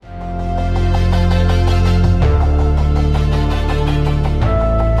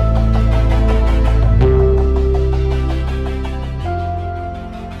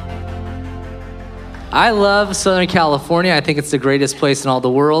I love Southern California. I think it's the greatest place in all the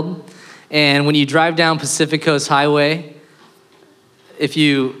world. And when you drive down Pacific Coast Highway, if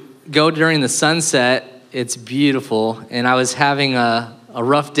you go during the sunset, it's beautiful. And I was having a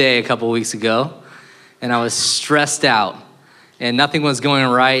rough day a couple weeks ago, and I was stressed out. And nothing was going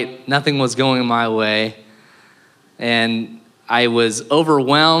right. Nothing was going my way. And I was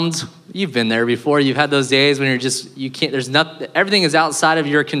overwhelmed. You've been there before. You've had those days when everything is outside of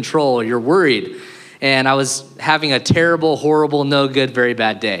your control. You're worried. And I was having a terrible, horrible, no good, very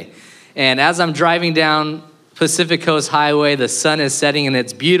bad day. And as I'm driving down Pacific Coast Highway, the sun is setting and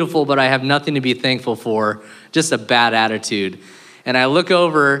it's beautiful, but I have nothing to be thankful for, just a bad attitude. And I look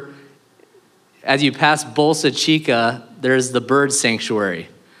over, as you pass Bolsa Chica, there's the bird sanctuary.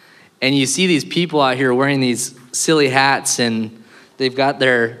 And you see these people out here wearing these silly hats, and they've got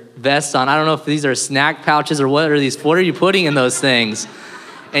their vests on. I don't know if these are snack pouches or what are you putting in those things?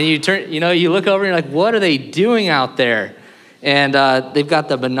 And you look over and you're like, what are they doing out there? And they've got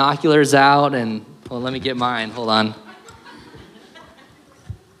the binoculars out, and well, let me get mine, hold on.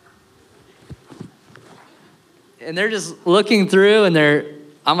 And they're just looking through, and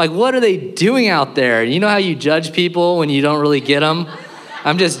I'm like, what are they doing out there? You know how you judge people when you don't really get them?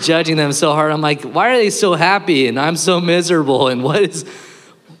 I'm just judging them so hard. I'm like, why are they so happy? And I'm so miserable. And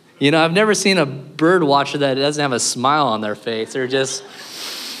I've never seen a bird watcher that doesn't have a smile on their face. They're just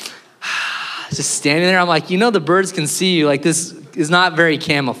standing there. I'm like, the birds can see you. Like, this is not very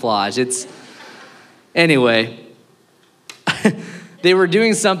camouflage. Anyway, they were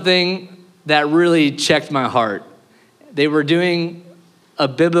doing something that really checked my heart. They were doing a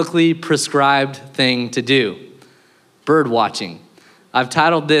biblically prescribed thing to do, bird watching. I've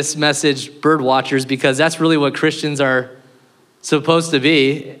titled this message, Bird Watchers, because that's really what Christians are supposed to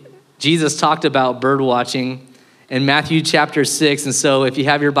be. Jesus talked about bird watching in Matthew chapter 6. And so if you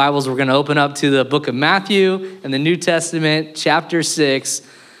have your Bibles, we're going to open up to the book of Matthew in the New Testament, chapter 6.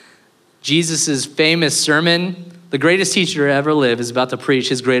 Jesus' famous sermon, the greatest teacher to ever live, is about to preach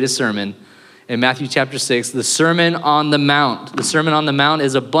his greatest sermon in Matthew chapter 6, the Sermon on the Mount. The Sermon on the Mount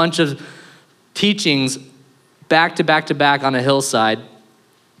is a bunch of teachings back to back to back on a hillside.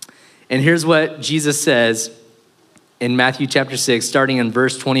 And here's what Jesus says in Matthew chapter 6, starting in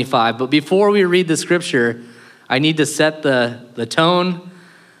verse 25. But before we read the scripture, I need to set the tone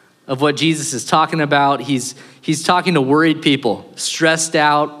of what Jesus is talking about. He's talking to worried people, stressed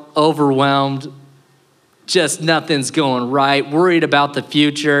out, overwhelmed, just nothing's going right, worried about the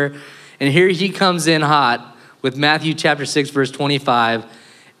future. And here he comes in hot with Matthew chapter 6, verse 25.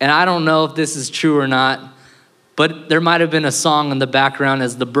 And I don't know if this is true or not, but there might have been a song in the background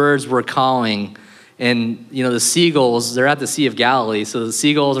as the birds were calling. And, the seagulls, they're at the Sea of Galilee, so the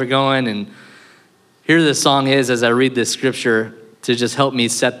seagulls are going. And here the song is as I read this scripture to just help me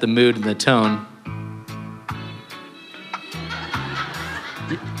set the mood and the tone.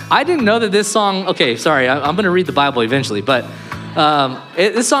 I didn't know that this song, okay, sorry, I'm going to read the Bible eventually, but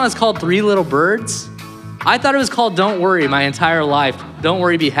this song is called Three Little Birds. I thought it was called Don't Worry my entire life. Don't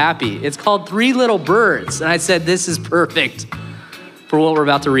worry, be happy. It's called Three Little Birds. And I said, this is perfect for what we're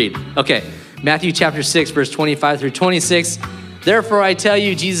about to read. Okay, Matthew chapter 6, verse 25 through 26. Therefore, I tell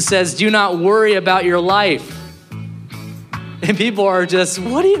you, Jesus says, do not worry about your life. And people are just,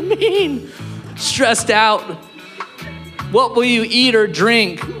 what do you mean? Stressed out. What will you eat or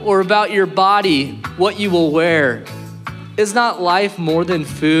drink? Or about your body, what you will wear? Is not life more than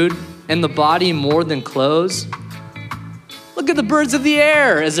food and the body more than clothes? Look at the birds of the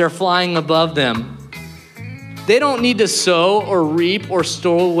air as they're flying above them. They don't need to sow or reap or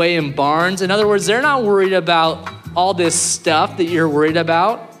store away in barns. In other words, they're not worried about all this stuff that you're worried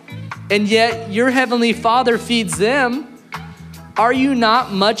about. And yet your heavenly Father feeds them. Are you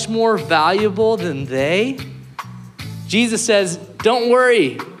not much more valuable than they? Jesus says, don't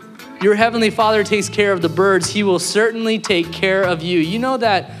worry. Your heavenly Father takes care of the birds. He will certainly take care of you. You know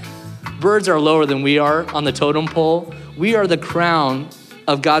that birds are lower than we are on the totem pole. We are the crown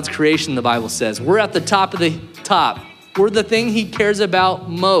of God's creation, the Bible says. We're at the top of the top. We're the thing he cares about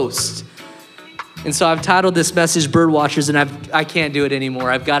most. And so I've titled this message Bird Watchers, and I can't do it anymore.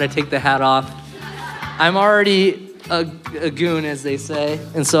 I've got to take the hat off. I'm already a goon, as they say,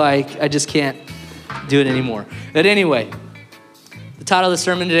 and so I just can't do it anymore. But anyway, the title of the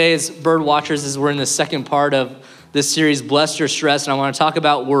sermon today is Bird Watchers, as we're in the second part of this series, Blessed or Stressed, and I want to talk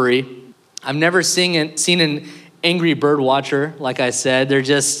about worry. I've never seen an angry bird watcher, like I said. They're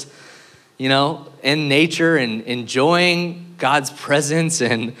just, in nature and enjoying God's presence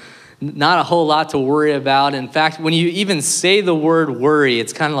and not a whole lot to worry about. In fact, when you even say the word worry,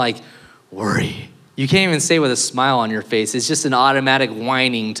 it's kind of like, worry. You can't even say it with a smile on your face. It's just an automatic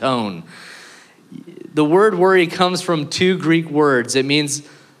whining tone. The word worry comes from two Greek words. It means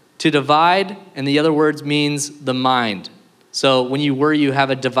to divide, and the other word means the mind. So when you worry, you have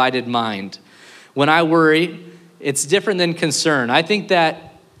a divided mind. When I worry, it's different than concern. I think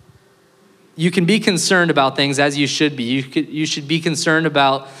that you can be concerned about things as you should be. You should be concerned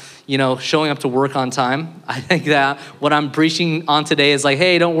about, showing up to work on time. I think that what I'm preaching on today is like,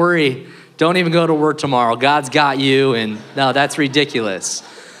 hey, don't worry. Don't even go to work tomorrow. God's got you. And no, that's ridiculous.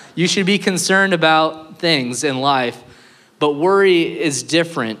 You should be concerned about things in life, but worry is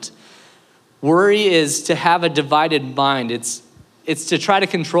different. Worry is to have a divided mind. It's to try to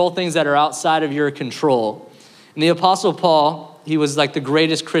control things that are outside of your control. And the Apostle Paul, he was like the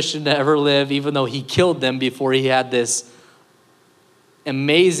greatest Christian to ever live, even though he killed them before he had this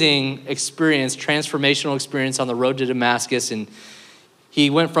amazing experience, transformational experience on the road to Damascus. And he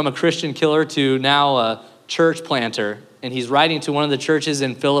went from a Christian killer to now a church planter. And he's writing to one of the churches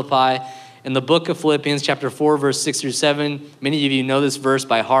in Philippi. In the book of Philippians, chapter 4, verse 6 through 7, many of you know this verse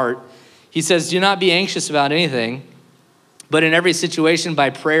by heart. He says, do not be anxious about anything, but in every situation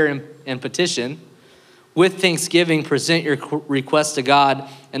by prayer and petition, with thanksgiving, present your requests to God,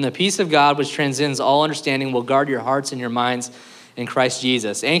 and the peace of God, which transcends all understanding, will guard your hearts and your minds in Christ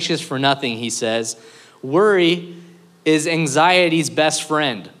Jesus. Anxious for nothing, he says. Worry is anxiety's best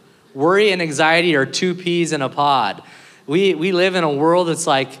friend. Worry and anxiety are two peas in a pod. We live in a world that's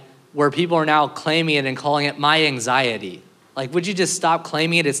like where people are now claiming it and calling it my anxiety. Like, would you just stop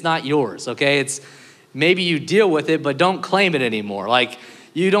claiming it? It's not yours, okay? It's maybe you deal with it, but don't claim it anymore. Like,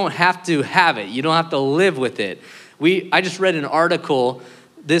 you don't have to have it. You don't have to live with it. I just read an article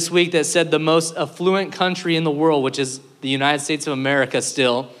this week that said the most affluent country in the world, which is the United States of America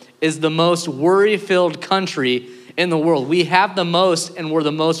still, is the most worry-filled country in the world. We have the most, and we're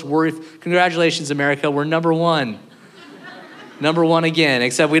the most worried. Congratulations, America. We're number one. Number one again,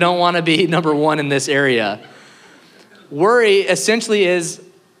 except we don't want to be number one in this area. Worry essentially is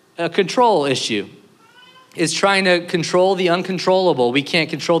a control issue. It's trying to control the uncontrollable. We can't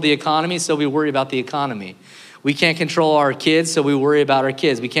control the economy, so we worry about the economy. We can't control our kids, so we worry about our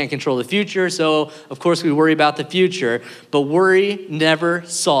kids. We can't control the future, so of course we worry about the future. But worry never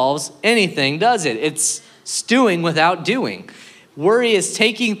solves anything, does it? It's stewing without doing. Worry is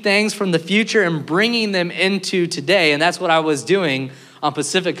taking things from the future and bringing them into today, and that's what I was doing on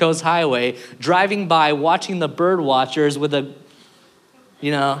Pacific Coast Highway, driving by, watching the bird watchers with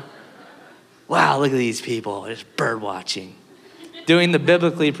wow, look at these people, just bird watching, doing the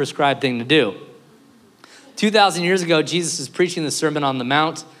biblically prescribed thing to do. 2,000 years ago, Jesus is preaching the Sermon on the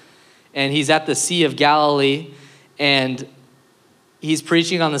Mount, and he's at the Sea of Galilee, and he's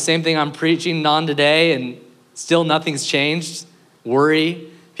preaching on the same thing I'm preaching on today, and still nothing's changed. Worry,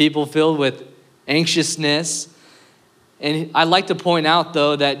 people filled with anxiousness. And I'd like to point out,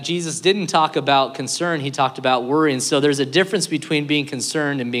 though, that Jesus didn't talk about concern. He talked about worry. And so there's a difference between being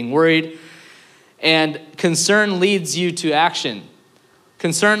concerned and being worried. And concern leads you to action.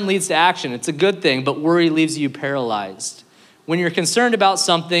 Concern leads to action. It's a good thing, but worry leaves you paralyzed. When you're concerned about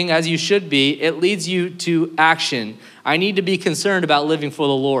something, as you should be, it leads you to action. I need to be concerned about living for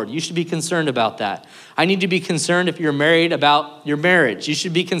the Lord. You should be concerned about that. I need to be concerned if you're married about your marriage. You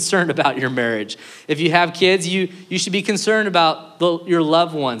should be concerned about your marriage. If you have kids, you should be concerned about your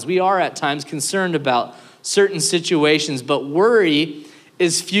loved ones. We are at times concerned about certain situations, but worry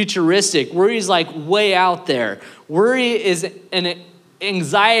is futuristic. Worry is like way out there. Worry is an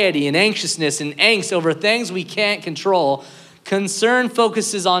anxiety and anxiousness and angst over things we can't control. Concern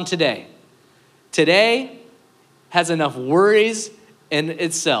focuses on today. Today has enough worries in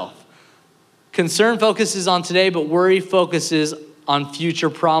itself. Concern focuses on today, but worry focuses on future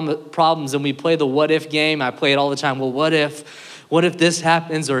problems. And we play the what if game. I play it all the time. Well, what if this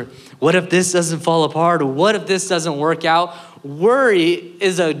happens? Or what if this doesn't fall apart? Or what if this doesn't work out? Worry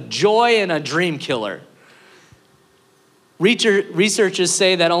is a joy and a dream killer. Researchers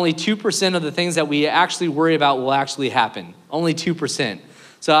say that only 2% of the things that we actually worry about will actually happen. Only 2%.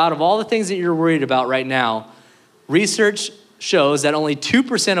 So out of all the things that you're worried about right now, research shows that only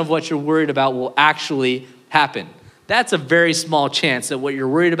 2% of what you're worried about will actually happen. That's a very small chance that what you're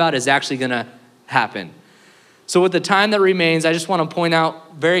worried about is actually going to happen. So with the time that remains, I just want to point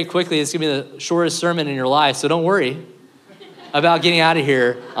out very quickly, it's going to be the shortest sermon in your life, so don't worry about getting out of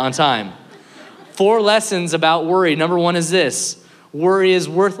here on time. 4 lessons about worry. Number 1 is this: worry is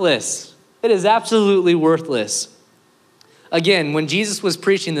worthless. It is absolutely worthless. Again, when Jesus was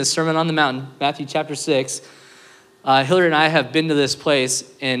preaching this Sermon on the Mount, Matthew chapter 6, Hillary and I have been to this place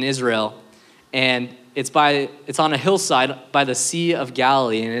in Israel, and it's on a hillside by the Sea of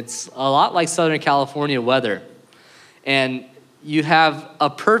Galilee, and it's a lot like Southern California weather. And you have a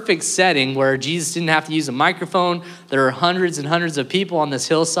perfect setting where Jesus didn't have to use a microphone. There are hundreds and hundreds of people on this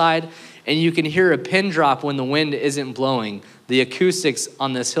hillside, and you can hear a pin drop when the wind isn't blowing. The acoustics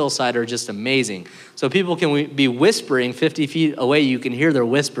on this hillside are just amazing. So people can be whispering 50 feet away. You can hear their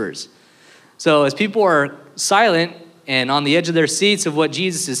whispers. So as people are silent and on the edge of their seats of what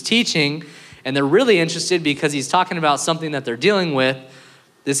Jesus is teaching, and they're really interested because he's talking about something that they're dealing with,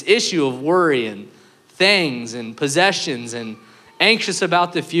 this issue of worry and things and possessions and anxious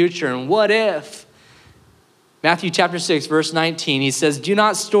about the future and what if. Matthew chapter 6, verse 19, he says, do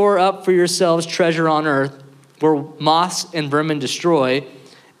not store up for yourselves treasure on earth where moths and vermin destroy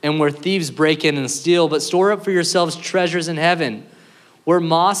and where thieves break in and steal, but store up for yourselves treasures in heaven where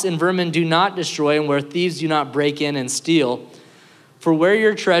moths and vermin do not destroy and where thieves do not break in and steal. For where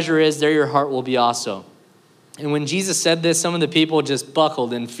your treasure is, there your heart will be also. And when Jesus said this, some of the people just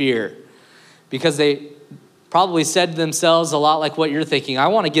buckled in fear because they probably said to themselves a lot like what you're thinking. I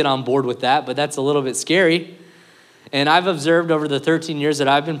want to get on board with that, but that's a little bit scary. And I've observed over the 13 years that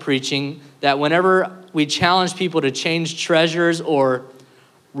I've been preaching that whenever we challenge people to change treasures or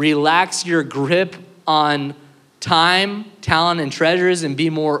relax your grip on time, talent, and treasures and be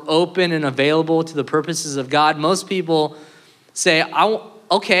more open and available to the purposes of God, most people say,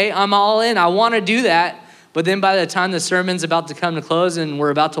 okay, I'm all in. I want to do that. But then by the time the sermon's about to come to close and we're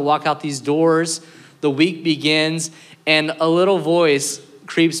about to walk out these doors, the week begins and a little voice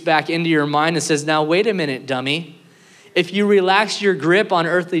creeps back into your mind and says, now wait a minute, dummy. If you relax your grip on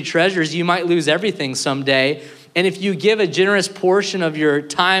earthly treasures, you might lose everything someday. And if you give a generous portion of your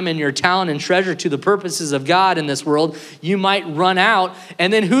time and your talent and treasure to the purposes of God in this world, you might run out.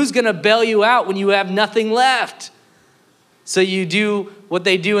 And then who's going to bail you out when you have nothing left? So you do what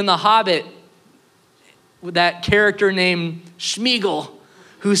they do in The Hobbit with that character named Schmeagol,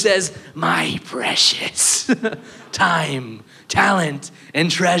 who says, my precious time, talent, and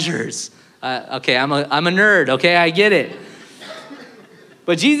treasures. Okay, I'm a nerd, okay, I get it.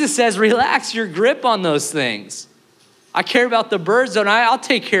 But Jesus says, relax your grip on those things. I care about the birds, don't I? I'll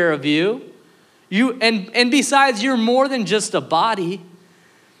take care of you. And besides, you're more than just a body.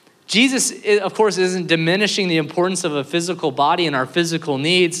 Jesus, of course, isn't diminishing the importance of a physical body and our physical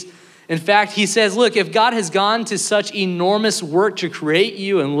needs. In fact, he says, look, if God has gone to such enormous work to create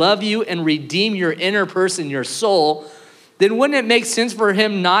you and love you and redeem your inner person, your soul, then wouldn't it make sense for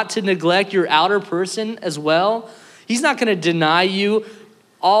him not to neglect your outer person as well? He's not going to deny you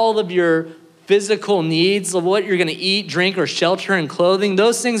all of your physical needs of what you're going to eat, drink, or shelter and clothing.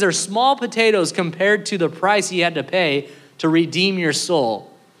 Those things are small potatoes compared to the price he had to pay to redeem your soul.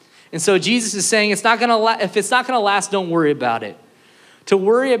 And so Jesus is saying, if it's not going to last, don't worry about it. To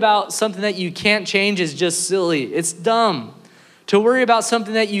worry about something that you can't change is just silly. It's dumb. To worry about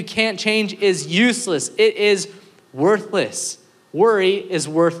something that you can't change is useless. It is worthless. Worry is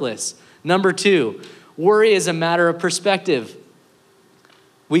worthless. Number 2, worry is a matter of perspective.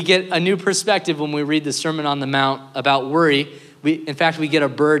 We get a new perspective when we read the Sermon on the Mount about worry. In fact, we get a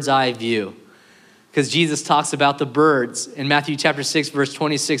bird's eye view because Jesus talks about the birds. In Matthew chapter 6, verse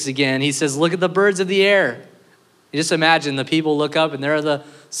 26 again, he says, look at the birds of the air. You just imagine the people look up and there are the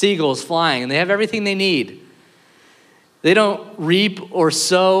seagulls flying and they have everything they need. They don't reap or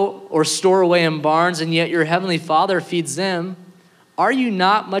sow or store away in barns, and yet your heavenly Father feeds them. Are you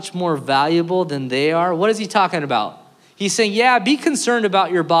not much more valuable than they are? What is he talking about? He's saying, yeah, be concerned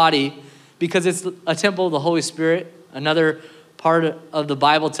about your body because it's a temple of the Holy Spirit. Another part of the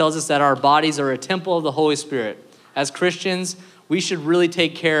Bible tells us that our bodies are a temple of the Holy Spirit. As Christians, we should really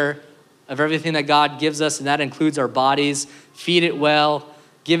take care of everything that God gives us, and that includes our bodies. Feed it well,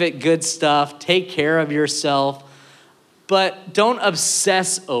 give it good stuff, take care of yourself, but don't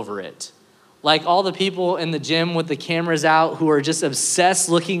obsess over it. Like all the people in the gym with the cameras out who are just obsessed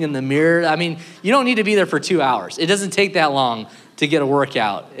looking in the mirror. I mean, you don't need to be there for 2 hours. It doesn't take that long to get a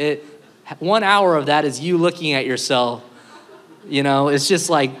workout. 1 hour of that is you looking at yourself. You know, it's just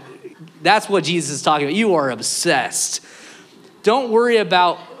like, that's what Jesus is talking about. You are obsessed. Don't worry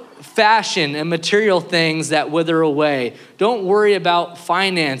about fashion and material things that wither away. Don't worry about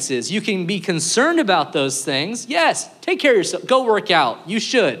finances. You can be concerned about those things. Yes, take care of yourself. Go work out. You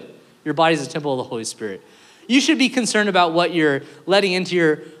should. Your body's a temple of the Holy Spirit. You should be concerned about what you're letting into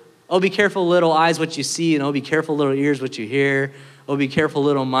your, be careful little eyes what you see, and be careful little ears what you hear. Be careful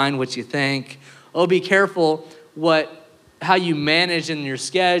little mind what you think. Be careful how you manage in your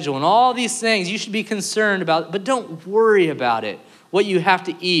schedule and all these things. You should be concerned about, but don't worry about it. What you have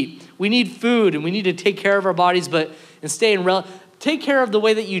to eat. We need food and we need to take care of our bodies, take care of the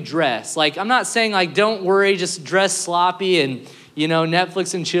way that you dress. Like, I'm not saying like, don't worry, just dress sloppy and,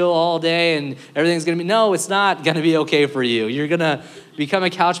 Netflix and chill all day and everything's going to be, no, it's not going to be okay for you. You're going to become a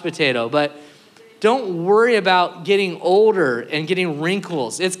couch potato. But don't worry about getting older and getting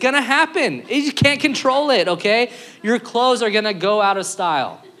wrinkles. It's going to happen. You can't control it, okay? Your clothes are going to go out of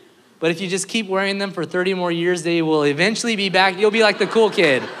style. But if you just keep wearing them for 30 more years, they will eventually be back. You'll be like the cool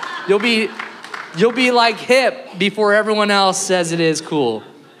kid. You'll be like hip before everyone else says it is cool.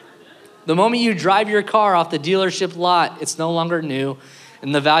 The moment you drive your car off the dealership lot, it's no longer new,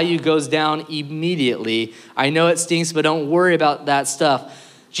 and the value goes down immediately. I know it stinks, but don't worry about that stuff.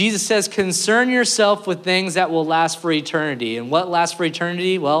 Jesus says, concern yourself with things that will last for eternity. And what lasts for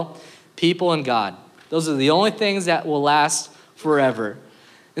eternity? Well, people and God. Those are the only things that will last forever.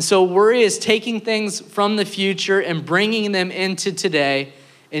 And so worry is taking things from the future and bringing them into today.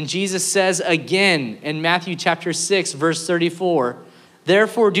 And Jesus says again in Matthew chapter 6, verse 34,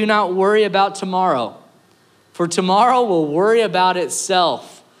 therefore do not worry about tomorrow, for tomorrow will worry about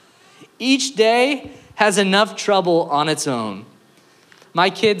itself. Each day has enough trouble on its own. My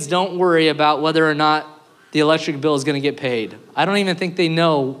kids don't worry about whether or not the electric bill is going to get paid. I don't even think they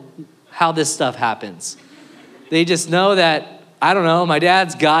know how this stuff happens. They just know that, I don't know, my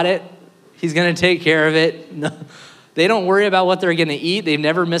dad's got it. He's going to take care of it. No, they don't worry about what they're going to eat. They've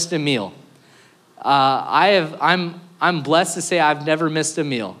never missed a meal. I'm blessed to say I've never missed a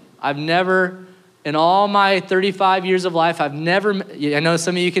meal. I've never, in all my 35 years of life, I know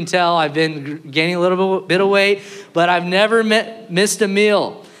some of you can tell I've been gaining a little bit of weight, but I've never missed a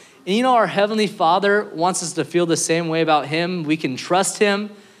meal. And our Heavenly Father wants us to feel the same way about him. We can trust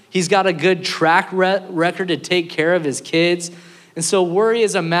him. He's got a good track record to take care of his kids. And so worry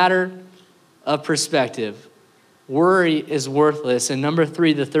is a matter of perspective. Worry is worthless. And number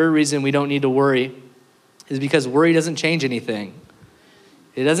 3, the third reason we don't need to worry is because worry doesn't change anything.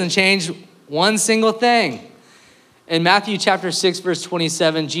 It doesn't change one single thing. In Matthew chapter 6, verse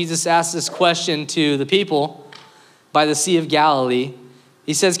 27, Jesus asked this question to the people by the Sea of Galilee.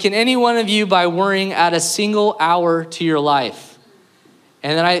 He says, can any one of you by worrying add a single hour to your life?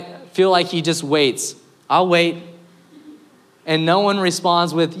 And then I feel like he just waits. I'll wait. And no one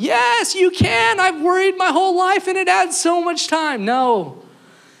responds with, yes, you can. I've worried my whole life and it adds so much time. No,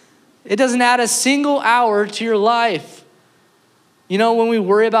 it doesn't add a single hour to your life. When we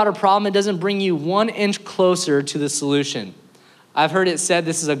worry about a problem, it doesn't bring you 1 inch closer to the solution. I've heard it said,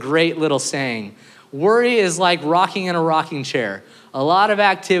 this is a great little saying. Worry is like rocking in a rocking chair. A lot of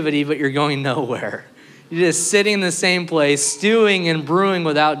activity, but you're going nowhere. You're just sitting in the same place, stewing and brewing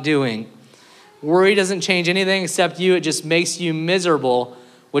without doing. Worry doesn't change anything except you. It just makes you miserable,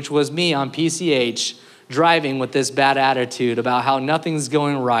 which was me on PCH, driving with this bad attitude about how nothing's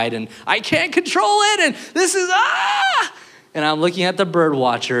going right and I can't control it and this is, And I'm looking at the bird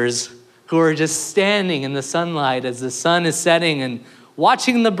watchers who are just standing in the sunlight as the sun is setting and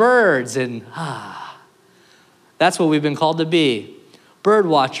watching the birds and That's what we've been called to be. Bird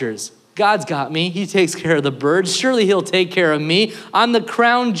watchers. God's got me. He takes care of the birds. Surely he'll take care of me. I'm the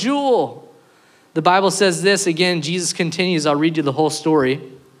crown jewel. The Bible says this, again, Jesus continues. I'll read you the whole story.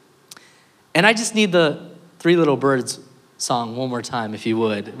 And I just need the Three Little Birds song one more time, if you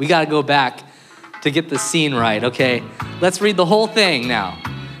would. We got to go back to get the scene right, okay? Let's read the whole thing now.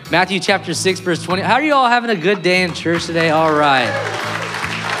 Matthew chapter 6, verse 20. How are you all having a good day in church today? All right.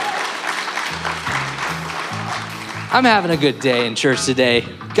 I'm having a good day in church today.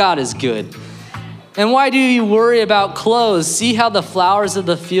 God is good. And why do you worry about clothes? See how the flowers of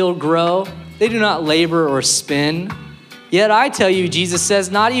the field grow? They do not labor or spin. Yet I tell you, Jesus says,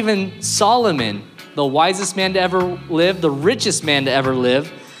 not even Solomon, the wisest man to ever live, the richest man to ever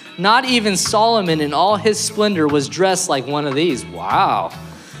live, not even Solomon in all his splendor was dressed like one of these. Wow.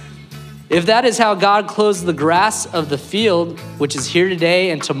 If that is how God clothes the grass of the field, which is here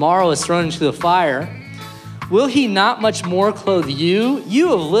today and tomorrow is thrown into the fire, will he not much more clothe you,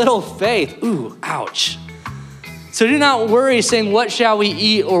 you of little faith? Ooh, ouch. So do not worry saying, what shall we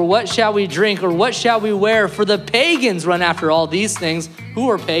eat or what shall we drink or what shall we wear? For the pagans run after all these things. Who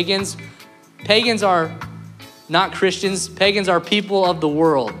are pagans? Pagans are not Christians. Pagans are people of the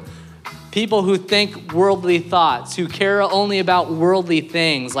world. People who think worldly thoughts, who care only about worldly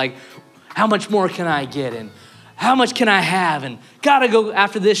things like how much more can I get and how much can I have and gotta go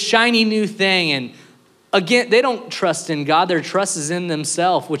after this shiny new thing. And again, they don't trust in God. Their trust is in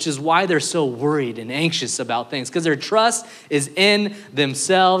themselves, which is why they're so worried and anxious about things, because their trust is in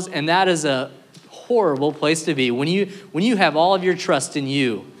themselves, and that is a horrible place to be. When you have all of your trust in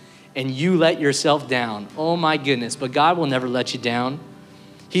you and you let yourself down, oh my goodness, but God will never let you down.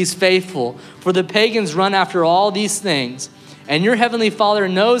 He's faithful. For the pagans run after all these things, and your heavenly Father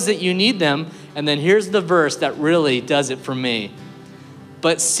knows that you need them. And then here's the verse that really does it for me.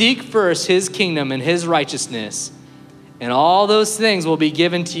 But seek first his kingdom and his righteousness, and all those things will be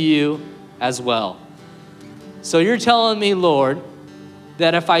given to you as well. So you're telling me, Lord,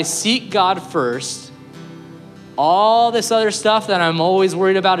 that if I seek God first, all this other stuff that I'm always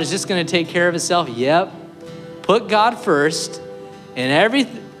worried about is just going to take care of itself? Yep. Put God first, and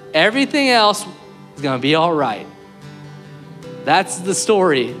everything else is going to be all right. That's the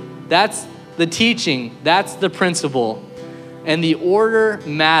story. That's the teaching. That's the principle. And the order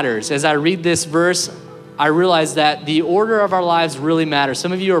matters. As I read this verse, I realize that the order of our lives really matters.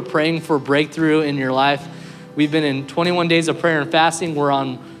 Some of you are praying for breakthrough in your life. We've been in 21 days of prayer and fasting. We're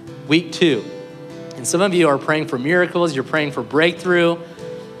on week 2. And some of you are praying for miracles. You're praying for breakthrough.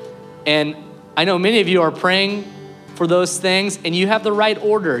 And I know many of you are praying for those things, and you have the right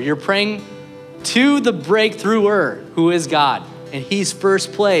order. You're praying to the breakthrougher, who is God, and he's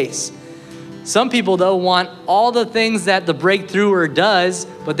first place. Some people, though, want all the things that the breakthrougher does,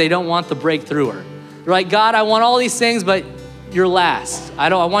 but they don't want the breakthrougher. They're like, God, I want all these things, but you're last.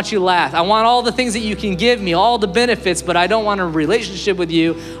 I want you last. I want all the things that you can give me, all the benefits, but I don't want a relationship with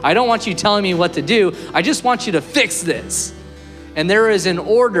you. I don't want you telling me what to do. I just want you to fix this. And there is an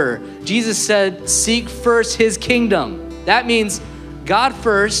order. Jesus said, seek first his kingdom. That means God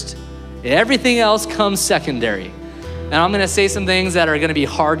first, and everything else comes secondary. And I'm going to say some things that are going to be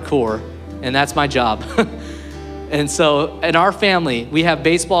hardcore, and that's my job. And so in our family, we have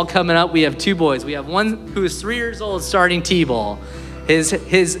baseball coming up. We have 2 boys. We have one who is 3 years old starting t-ball.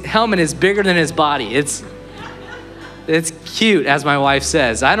 His helmet is bigger than his body. It's cute, as my wife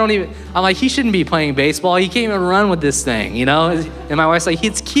says. I'm like, he shouldn't be playing baseball. He can't even run with this thing, you know? And my wife's like,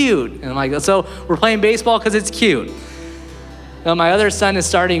 it's cute. And I'm like, so we're playing baseball because it's cute. Now, my other son is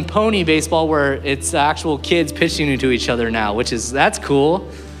starting pony baseball, where it's actual kids pitching into each other now, that's cool.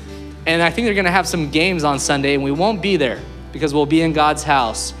 And I think they're gonna have some games on Sunday, and we won't be there because we'll be in God's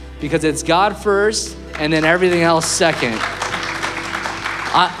house, because it's God first and then everything else second.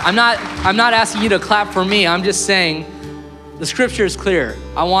 I'm not asking you to clap for me. I'm just saying the scripture is clear.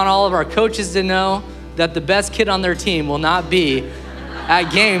 I want all of our coaches to know that the best kid on their team will not be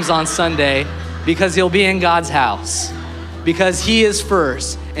at games on Sunday, because he'll be in God's house, because he is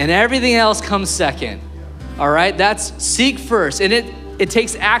first and everything else comes second. All right, that's seek first, and it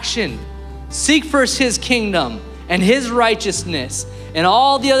takes action. Seek first his kingdom and his righteousness, and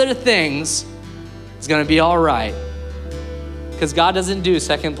all the other things is gonna be all right. Because God doesn't do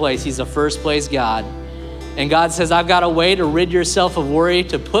second place, he's a first place God. And God says, I've got a way to rid yourself of worry,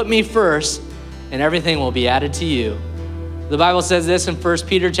 to put me first, and everything will be added to you. The Bible says this in 1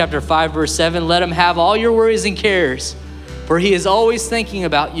 Peter chapter 5, verse 7, let him have all your worries and cares, for he is always thinking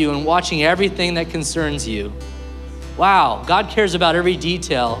about you and watching everything that concerns you. Wow, God cares about every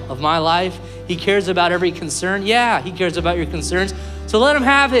detail of my life. He cares about every concern. Yeah, he cares about your concerns. So let him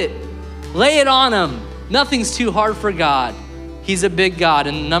have it. Lay it on him. Nothing's too hard for God. He's a big God.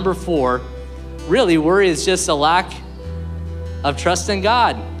 And number 4, really, worry is just a lack of trust in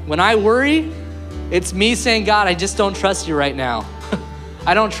God. When I worry, it's me saying, God, I just don't trust you right now.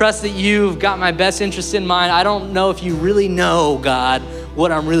 I don't trust that you've got my best interest in mind. I don't know if you really know, God,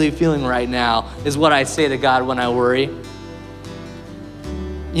 what I'm really feeling right now, is what I say to God when I worry.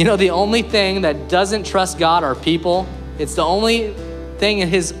 You know, the only thing that doesn't trust God are people. It's the only thing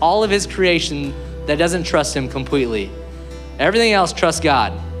in all of his creation that doesn't trust him completely. Everything else trusts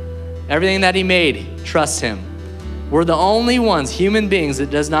God. Everything that he made trusts him. We're the only ones, human beings,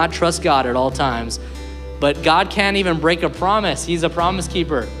 that does not trust God at all times. But God can't even break a promise. He's a promise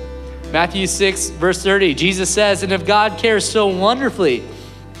keeper. Matthew 6, verse 30, Jesus says, and if God cares so wonderfully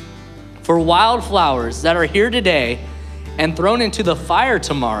for wildflowers that are here today and thrown into the fire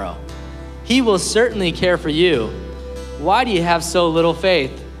tomorrow, he will certainly care for you. Why do you have so little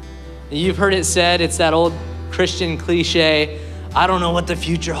faith? You've heard it said, it's that old Christian cliche, I don't know what the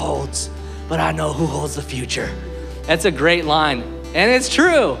future holds, but I know who holds the future. That's a great line, and it's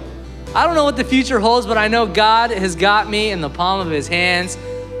true. I don't know what the future holds, but I know God has got me in the palm of his hands.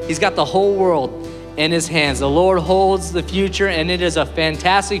 He's got the whole world in his hands. The Lord holds the future, and it is a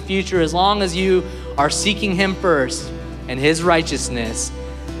fantastic future as long as you are seeking him first and his righteousness.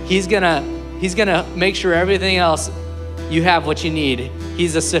 He's gonna make sure everything else, you have what you need.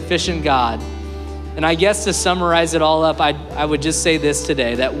 He's a sufficient God. And I guess to summarize it all up, I would just say this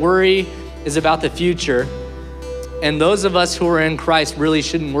today, that worry is about the future, and those of us who are in Christ really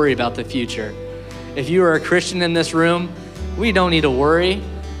shouldn't worry about the future. If you are a Christian in this room, we don't need to worry,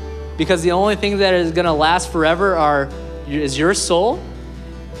 because the only thing that is gonna last forever is your soul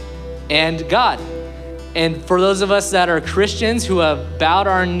and God. And for those of us that are Christians who have bowed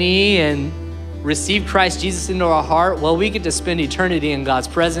our knee and receive Christ Jesus into our heart, well, we get to spend eternity in God's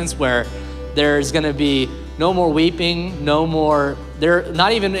presence where there's gonna be no more weeping,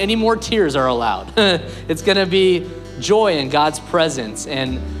 not even any more tears are allowed. It's gonna be joy in God's presence,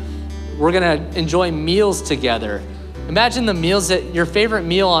 and we're gonna enjoy meals together. Imagine your favorite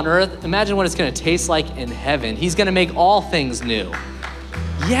meal on earth, imagine what it's gonna taste like in heaven. He's gonna make all things new.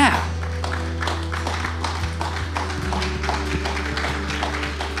 Yeah.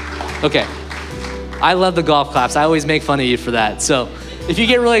 Okay, I love the golf claps. I always make fun of you for that. So if you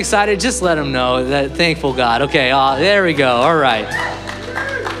get really excited, just let them know that thankful God. Okay, there we go, all right.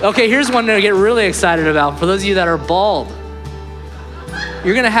 Okay, here's one to get really excited about. For those of you that are bald,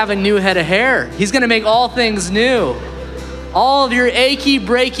 you're gonna have a new head of hair. He's gonna make all things new. All of your achy,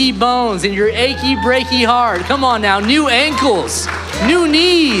 breaky bones and your achy, breaky heart. Come on now, new ankles, new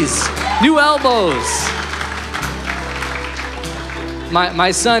knees, new elbows.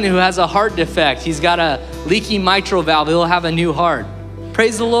 My son who has a heart defect, he's got a leaky mitral valve, he'll have a new heart.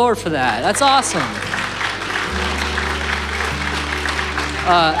 Praise the Lord for that. That's awesome.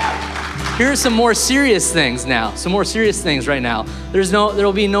 Here are some more serious things now. Some more serious things right now.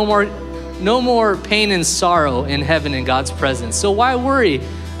 There'll be no more pain and sorrow in heaven in God's presence. So why worry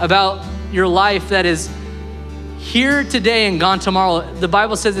about your life that is here today and gone tomorrow? The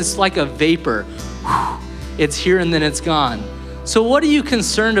Bible says it's like a vapor. It's here and then it's gone. So what are you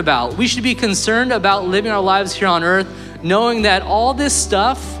concerned about? We should be concerned about living our lives here on earth, knowing that all this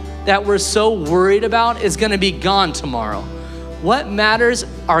stuff that we're so worried about is gonna be gone tomorrow. What matters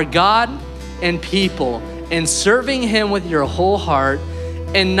are God and people, and serving Him with your whole heart,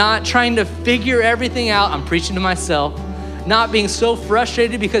 and not trying to figure everything out. I'm preaching to myself. Not being so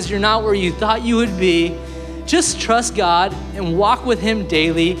frustrated because you're not where you thought you would be. Just trust God and walk with Him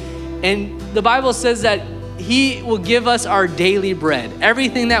daily. And the Bible says that He will give us our daily bread.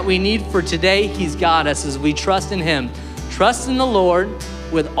 Everything that we need for today, He's got us as we trust in Him. Trust in the Lord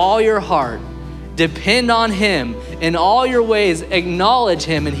with all your heart. Depend on Him in all your ways. Acknowledge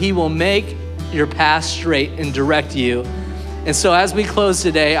Him, and He will make your path straight and direct you. And so as we close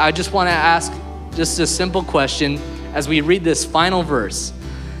today, I just want to ask just a simple question as we read this final verse.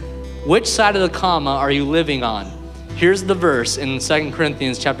 Which side of the comma are you living on? Here's the verse in 2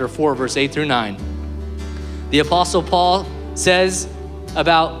 Corinthians chapter 4, verse 8 through 9. The Apostle Paul says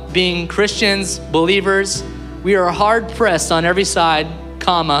about being Christians, believers, we are hard pressed on every side,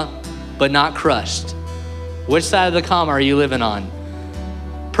 comma, but not crushed. Which side of the comma are you living on?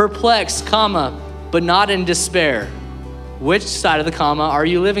 Perplexed, comma, but not in despair. Which side of the comma are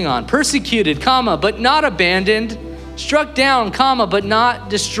you living on? Persecuted, comma, but not abandoned. Struck down, comma, but not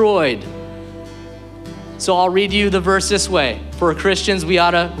destroyed. So I'll read you the verse this way. For Christians, we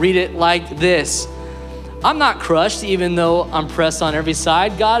ought to read it like this. I'm not crushed, even though I'm pressed on every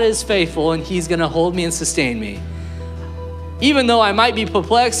side. God is faithful, and He's gonna hold me and sustain me. Even though I might be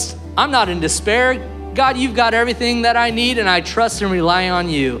perplexed, I'm not in despair. God, you've got everything that I need, and I trust and rely on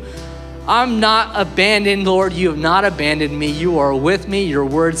you. I'm not abandoned, Lord. You have not abandoned me. You are with me. Your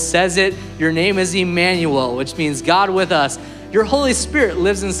word says it. Your name is Emmanuel, which means God with us. Your Holy Spirit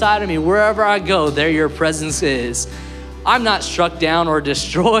lives inside of me. Wherever I go, there your presence is. I'm not struck down or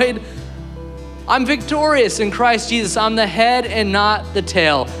destroyed. I'm victorious in Christ Jesus. I'm the head and not the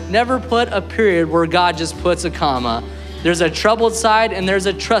tail. Never put a period where God just puts a comma. There's a troubled side and there's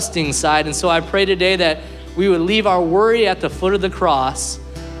a trusting side. And so I pray today that we would leave our worry at the foot of the cross,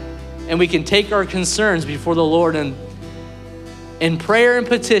 and we can take our concerns before the Lord, and in prayer and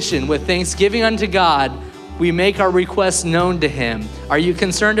petition with thanksgiving unto God, we make our requests known to Him. Are you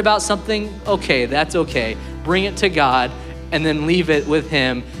concerned about something? Okay, that's okay. Bring it to God and then leave it with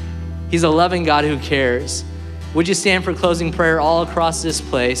Him. He's a loving God who cares. Would you stand for closing prayer all across this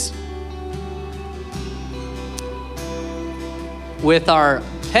place? With our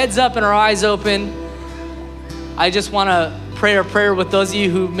heads up and our eyes open, I just want to pray a prayer with those of you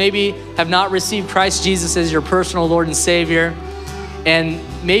who maybe have not received Christ Jesus as your personal Lord and Savior. And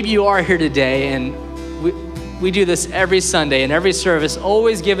maybe you are here today, and we do this every Sunday and every service,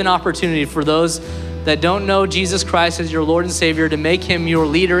 always give an opportunity for those that don't know Jesus Christ as your Lord and Savior to make Him your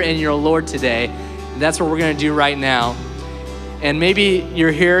leader and your Lord today. And that's what we're going to do right now. And maybe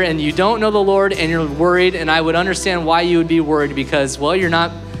you're here and you don't know the Lord and you're worried, and I would understand why you would be worried because, well, you're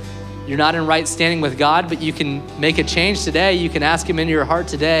not in right standing with God, but you can make a change today. You can ask Him into your heart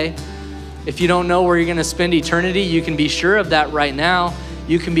today. If you don't know where you're going to spend eternity, you can be sure of that right now.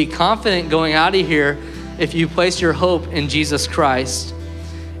 You can be confident going out of here if you place your hope in Jesus Christ.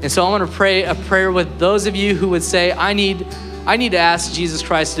 And so I want to pray a prayer with those of you who would say, I need to ask Jesus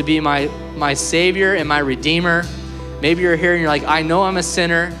Christ to be my Savior and my Redeemer. Maybe you're here and you're like, I know I'm a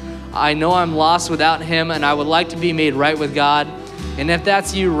sinner. I know I'm lost without him, and I would like to be made right with God. And if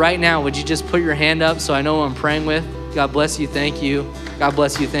that's you right now, would you just put your hand up so I know who I'm praying with? God bless you, thank you. God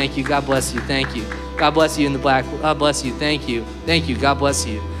bless you, thank you. God bless you, thank you. God bless you in the black. God bless you, thank you. Thank you, God bless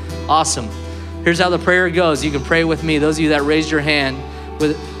you. Awesome. Here's how the prayer goes. You can pray with me. Those of you that raised your hand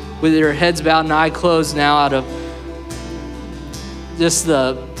with your heads bowed and eye closed now, out of just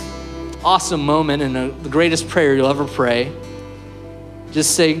the awesome moment and the greatest prayer you'll ever pray.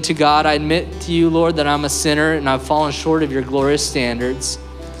 Just say to God, I admit to you, Lord, that I'm a sinner and I've fallen short of your glorious standards.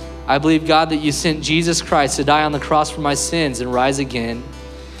 I believe, God, that you sent Jesus Christ to die on the cross for my sins and rise again.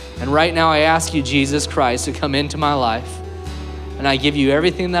 And right now I ask you, Jesus Christ, to come into my life. And I give you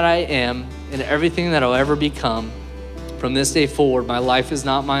everything that I am and everything that I'll ever become. From this day forward, my life is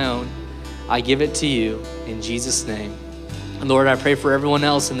not my own. I give it to you in Jesus' name. And Lord, I pray for everyone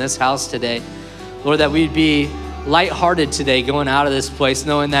else in this house today. Lord, that we'd be lighthearted today going out of this place,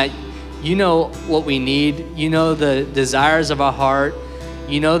 knowing that you know what we need. You know the desires of our heart.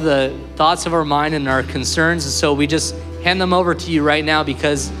 You know the thoughts of our mind and our concerns. And so we just hand them over to you right now,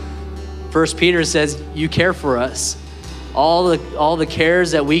 because 1 Peter says you care for us. All the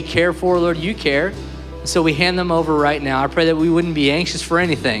cares that we care for, Lord, you care. So we hand them over right now. I pray that we wouldn't be anxious for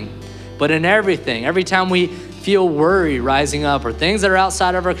anything, but in everything, every time we feel worry rising up or things that are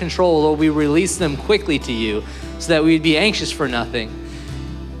outside of our control, Lord, we release them quickly to you so that we'd be anxious for nothing.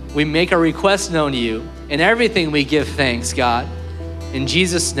 We make our requests known to you. In everything we give thanks, God. In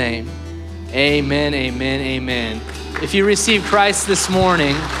Jesus' name, amen, amen, amen. If you received Christ this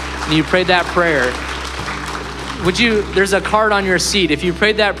morning and you prayed that prayer, there's a card on your seat. If you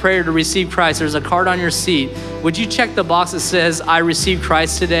prayed that prayer to receive Christ, there's a card on your seat. Would you check the box that says, I received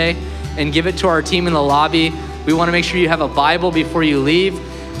Christ today, and give it to our team in the lobby? We want to make sure you have a Bible before you leave.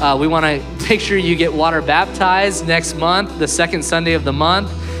 We want to make sure you get water baptized next month, the second Sunday of the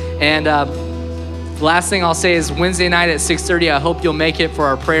month. And last thing I'll say is Wednesday night at 6:30, I hope you'll make it for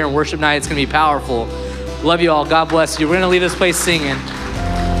our prayer and worship night. It's going to be powerful. Love you all. God bless you. We're going to leave this place singing.